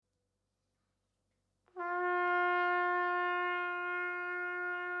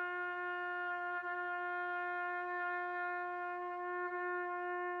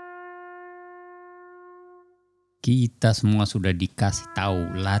Kita semua sudah dikasih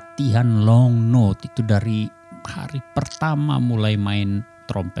tahu latihan long note itu dari hari pertama mulai main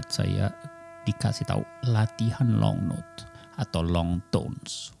trompet saya dikasih tahu latihan long note atau long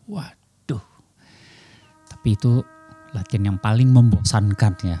tones. Waduh. Tapi itu latihan yang paling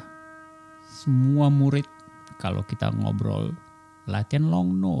membosankan ya. Semua murid kalau kita ngobrol latihan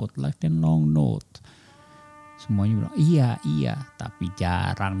long note. Semuanya bilang iya, tapi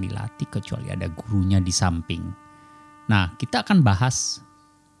jarang dilatih kecuali ada gurunya di samping. Nah, kita akan bahas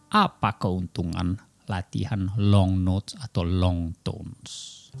apa keuntungan latihan long notes atau long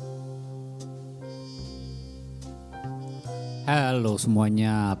tones. Halo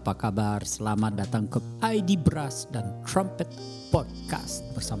semuanya, apa kabar? Selamat datang ke ID Brass dan Trumpet Podcast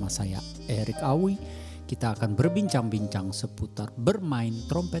bersama saya Erik Awi. Kita akan berbincang-bincang seputar bermain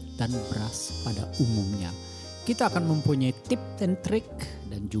trompet dan brass pada umumnya. Kita akan mempunyai tips and trik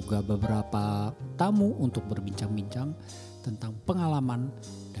dan juga beberapa tamu untuk berbincang-bincang tentang pengalaman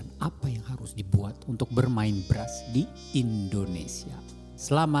dan apa yang harus dibuat untuk bermain brass di Indonesia.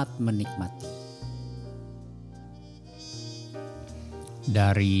 Selamat menikmati.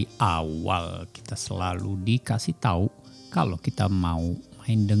 Dari awal kita selalu dikasih tahu kalau kita mau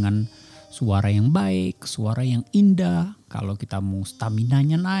main dengan suara yang baik, suara yang indah, kalau kita mau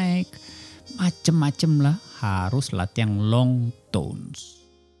staminanya naik, macem-macem lah harus latihan long tones.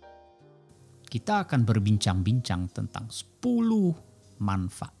 Kita akan berbincang-bincang tentang 10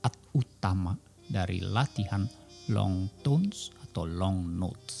 manfaat utama dari latihan long tones atau long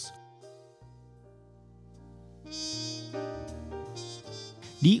notes.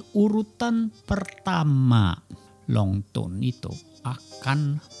 Di urutan pertama, long tone itu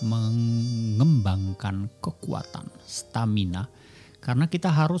akan mengembangkan kekuatan stamina karena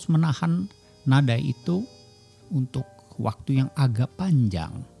kita harus menahan nada itu untuk waktu yang agak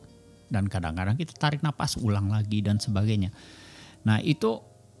panjang dan kadang-kadang kita tarik napas ulang lagi dan sebagainya. Nah, itu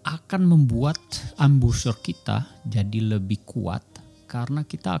akan membuat embouchure kita jadi lebih kuat karena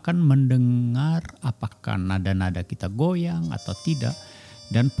kita akan mendengar apakah nada-nada kita goyang atau tidak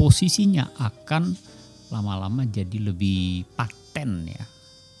dan posisinya akan lama-lama jadi lebih paten ya.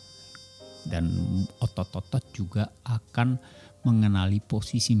 Dan otot-otot juga akan mengenali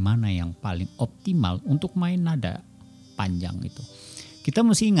posisi mana yang paling optimal untuk main nada panjang itu. Kita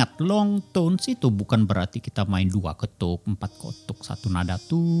mesti ingat long tones itu bukan berarti kita main 2 ketuk, 4 ketuk, 1 nada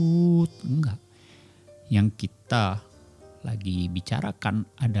tut, enggak. Yang kita lagi bicarakan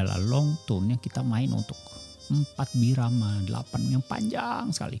adalah long tone yang kita main untuk 4 birama, 8 yang panjang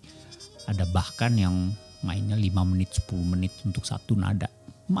sekali. Ada bahkan yang mainnya 5 menit, 10 menit untuk 1 nada.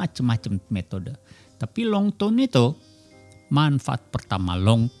 Macam-macam metode. Tapi long tone itu, manfaat pertama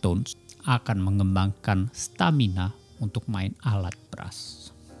long tones akan mengembangkan stamina untuk main alat brass.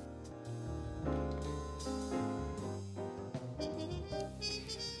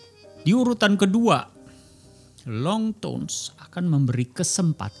 Di urutan kedua, long tones akan memberi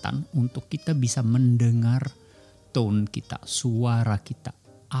kesempatan untuk kita bisa mendengar tone kita, suara kita.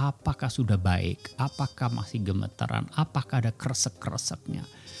 Apakah sudah baik, apakah masih gemetaran, apakah ada kresek-kreseknya.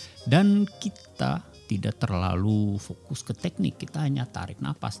 Dan kita tidak terlalu fokus ke teknik, kita hanya tarik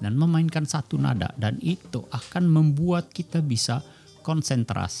napas dan memainkan 1 nada. Dan itu akan membuat kita bisa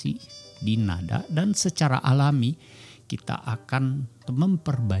konsentrasi di nada dan secara alami kita akan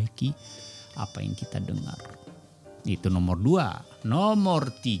memperbaiki apa yang kita dengar. Itu nomor 2.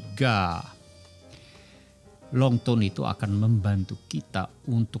 Nomor 3. Long tone itu akan membantu kita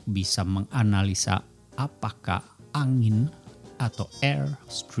untuk bisa menganalisa apakah angin atau air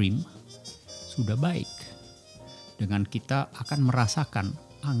stream sudah baik. Dengan kita akan merasakan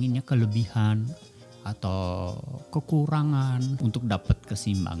anginnya kelebihan atau kekurangan untuk dapat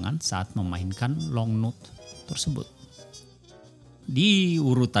keseimbangan saat memainkan long note tersebut. Di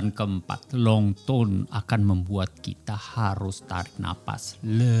urutan keempat, long tone akan membuat kita harus tarik napas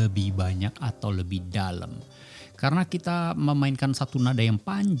lebih banyak atau lebih dalam. Karena kita memainkan 1 nada yang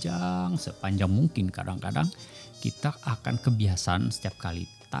panjang, sepanjang mungkin kadang-kadang kita akan kebiasaan setiap kali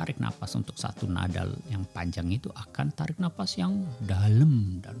tarik napas untuk 1 nada yang panjang itu akan tarik napas yang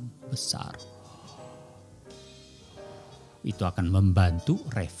dalam dan besar. Itu akan membantu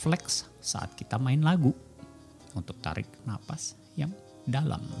refleks saat kita main lagu untuk tarik napas yang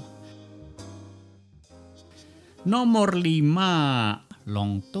dalam. Nomor 5,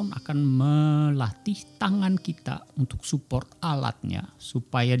 long tone akan melatih tangan kita untuk support alatnya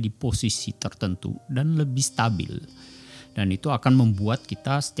supaya di posisi tertentu dan lebih stabil. Dan itu akan membuat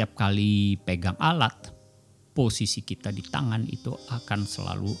kita setiap kali pegang alat, posisi kita di tangan itu akan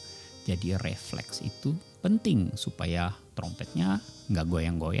selalu jadi refleks. Itu penting supaya trompetnya nggak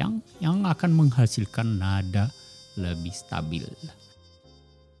goyang-goyang yang akan menghasilkan nada lebih stabil.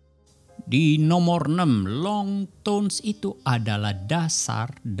 Di nomor 6, long tones itu adalah dasar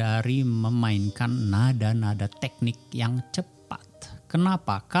dari memainkan nada-nada teknik yang cepat.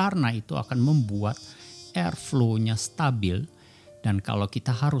 Kenapa? Karena itu akan membuat airflow-nya stabil, dan kalau kita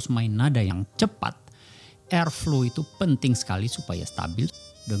harus main nada yang cepat, airflow itu penting sekali supaya stabil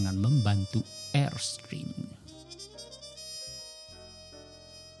dengan membantu airstream.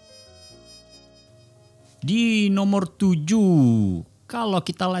 Di nomor 7, kalau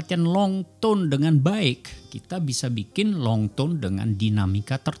kita latihan long tone dengan baik, kita bisa bikin long tone dengan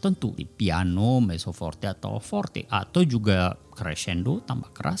dinamika tertentu. Di piano, mezzo forte atau forte, atau juga crescendo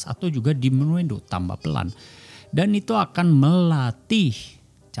tambah keras, atau juga diminuendo tambah pelan. Dan itu akan melatih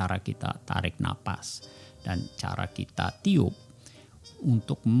cara kita tarik napas dan cara kita tiup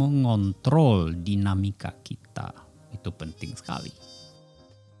untuk mengontrol dinamika kita. Itu penting sekali.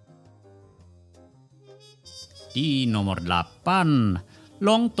 Di nomor 8,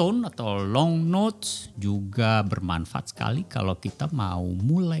 long tone atau long notes juga bermanfaat sekali kalau kita mau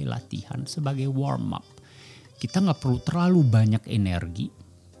mulai latihan sebagai warm up. Kita nggak perlu terlalu banyak energi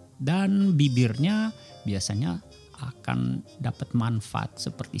dan bibirnya biasanya akan dapat manfaat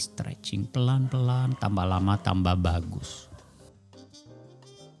seperti stretching pelan-pelan, tambah lama tambah bagus.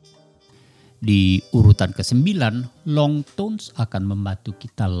 Di urutan ke-9, long tones akan membantu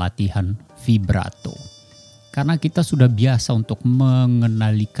kita latihan vibrato. Karena kita sudah biasa untuk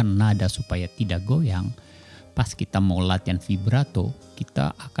mengendalikan nada supaya tidak goyang, pas kita mau latihan vibrato,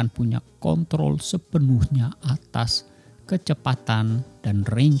 kita akan punya kontrol sepenuhnya atas kecepatan dan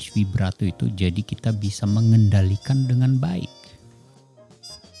range vibrato itu, jadi kita bisa mengendalikan dengan baik.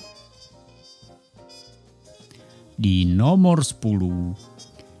 Di nomor 10,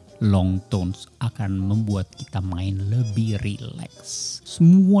 long tones akan membuat kita main lebih rileks.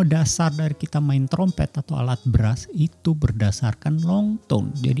 Semua dasar dari kita main trompet atau alat brass itu berdasarkan long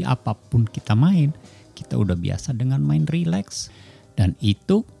tone. Jadi apapun kita main, kita udah biasa dengan main rileks. Dan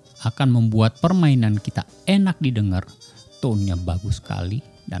itu akan membuat permainan kita enak didengar, tone-nya bagus sekali,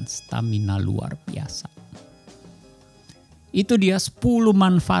 dan stamina luar biasa. Itu dia 10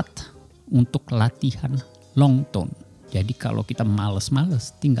 manfaat untuk latihan long tone. Jadi kalau kita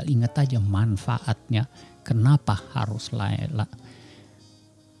males-males, tinggal ingat aja manfaatnya. Kenapa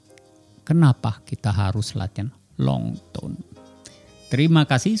kita harus latihan long tone. Terima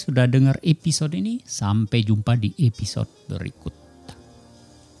kasih sudah dengar episode ini. Sampai jumpa di episode berikutnya.